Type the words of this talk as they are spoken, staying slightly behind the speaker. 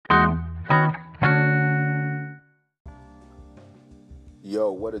Yo,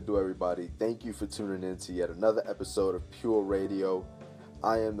 what it do, everybody? Thank you for tuning in to yet another episode of Pure Radio.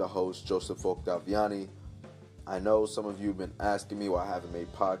 I am the host, Joseph Octaviani. I know some of you have been asking me why I haven't made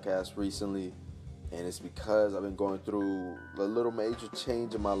podcasts recently, and it's because I've been going through a little major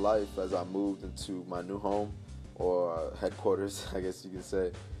change in my life as I moved into my new home, or headquarters, I guess you could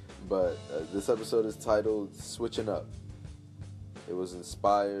say. But this episode is titled Switching Up. It was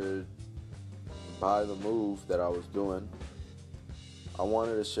inspired by the move that I was doing. I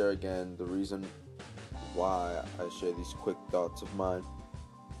wanted to share again the reason why I share these quick thoughts of mine.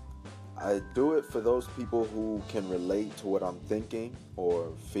 I do it for those people who can relate to what I'm thinking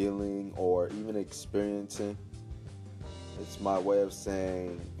or feeling or even experiencing. It's my way of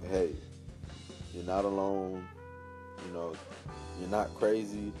saying, hey, you're not alone, you're not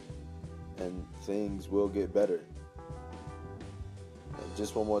crazy, and things will get better. And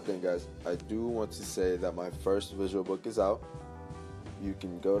just one more thing, guys. I do want to say that my first visual book is out. You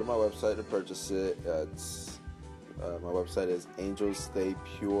can go to my website to purchase it. My website is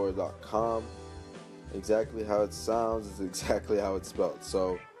angelstaypure.com. Exactly how it sounds is exactly how it's spelled.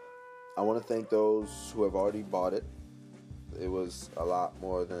 So I want to thank those who have already bought it. It was a lot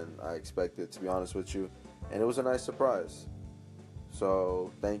more than I expected, to be honest with you. And it was a nice surprise.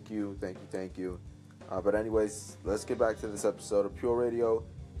 So thank you. But anyways, let's get back to this episode of Pure Radio.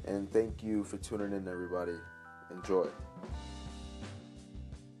 And thank you for tuning in, everybody. Enjoy.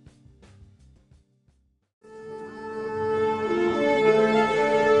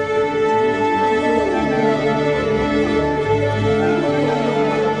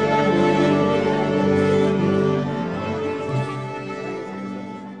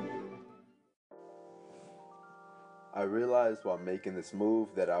 I realized while making this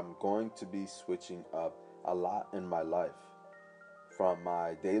move that I'm going to be switching up a lot in my life. From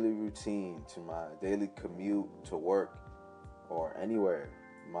my daily routine to my daily commute to work or anywhere.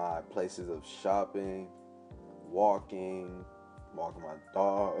 My places of shopping, walking my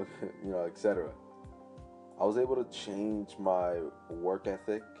dog, etc. I was able to change my work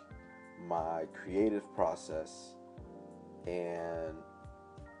ethic, my creative process, and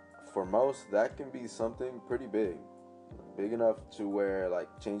for most, that can be something pretty big. Big enough to where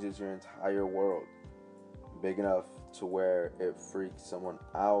changes your entire world. Big enough to where it freaks someone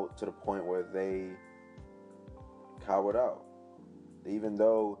out to the point where they cowered out. Even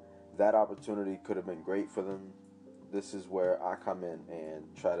though that opportunity could have been great for them, this is where I come in and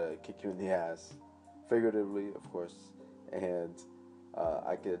try to kick you in the ass, figuratively, of course, and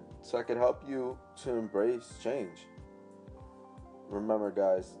I could help you to embrace change. Remember,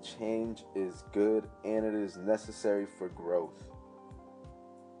 guys, change is good and it is necessary for growth.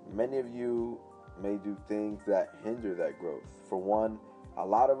 Many of you may do things that hinder that growth. For one, a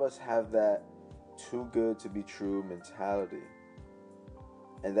lot of us have that too good to be true mentality.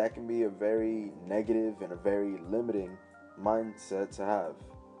 And that can be a very negative and a very limiting mindset to have.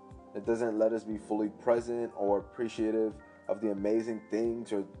 It doesn't let us be fully present or appreciative of the amazing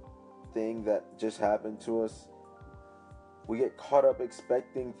things or thing that just happened to us. We get caught up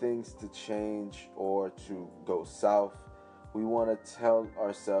expecting things to change or to go south. We want to tell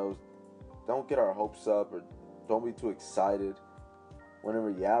ourselves, don't get our hopes up or don't be too excited. When in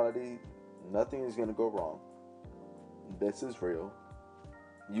reality, nothing is going to go wrong. This is real.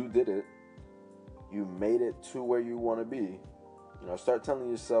 You did it. You made it to where you want to be. Start telling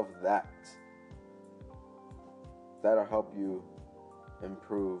yourself that. That'll help you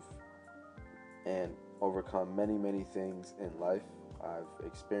improve and overcome many things in life. I've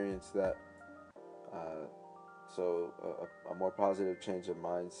experienced that. So a more positive change of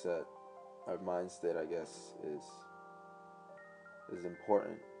mindset, or mind state, I guess, is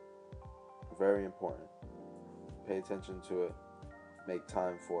important. Very important. Pay attention to it. Make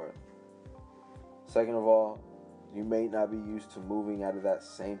time for it. Second of all, you may not be used to moving out of that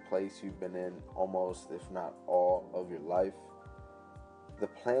same place you've been in almost, if not all, of your life. The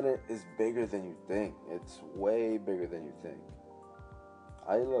planet is bigger than you think. It's way bigger than you think.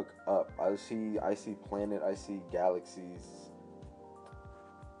 I look up. I see planet. I see galaxies.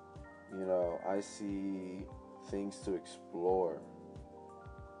 I see things to explore.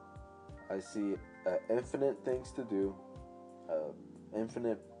 I see infinite things to do,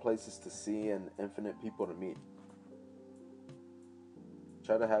 infinite places to see, and infinite people to meet.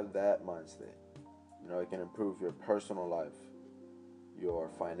 Try to have that mind state. It can improve your personal life, your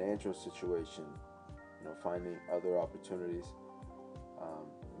financial situation, finding other opportunities,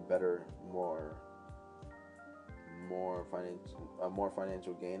 better, more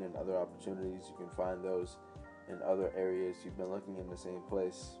financial gain and other opportunities. You can find those in other areas. You've been looking in the same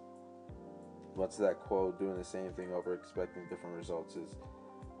place. what's that quote? Doing the same thing over, expecting different results is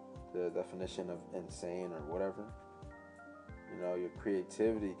the definition of insane or whatever. You know, your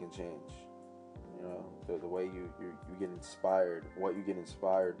creativity can change. You know, the way you get inspired, what you get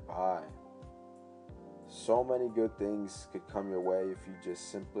inspired by. So many good things could come your way if you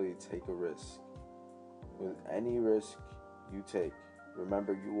just simply take a risk. With any risk you take,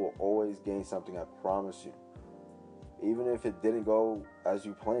 remember you will always gain something, I promise you. Even if it didn't go as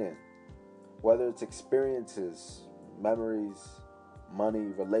you planned. Whether it's experiences, memories, money,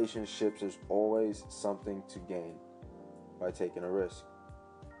 relationships, there's always something to gain by taking a risk.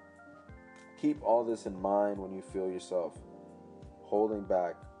 Keep all this in mind when you feel yourself holding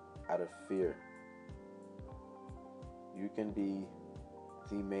back out of fear. You can be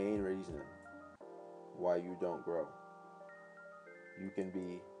the main reason why you don't grow. You can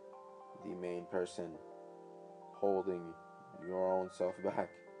be the main person holding your own self back.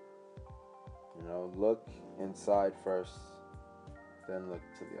 You know, look inside first, then look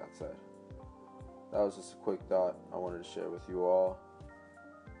to the outside. That was just a quick thought I wanted to share with you all.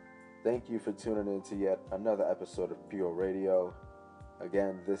 Thank you for tuning in to yet another episode of Pure Radio.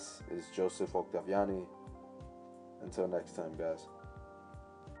 Again, this is Joseph Octaviani. Until next time, guys.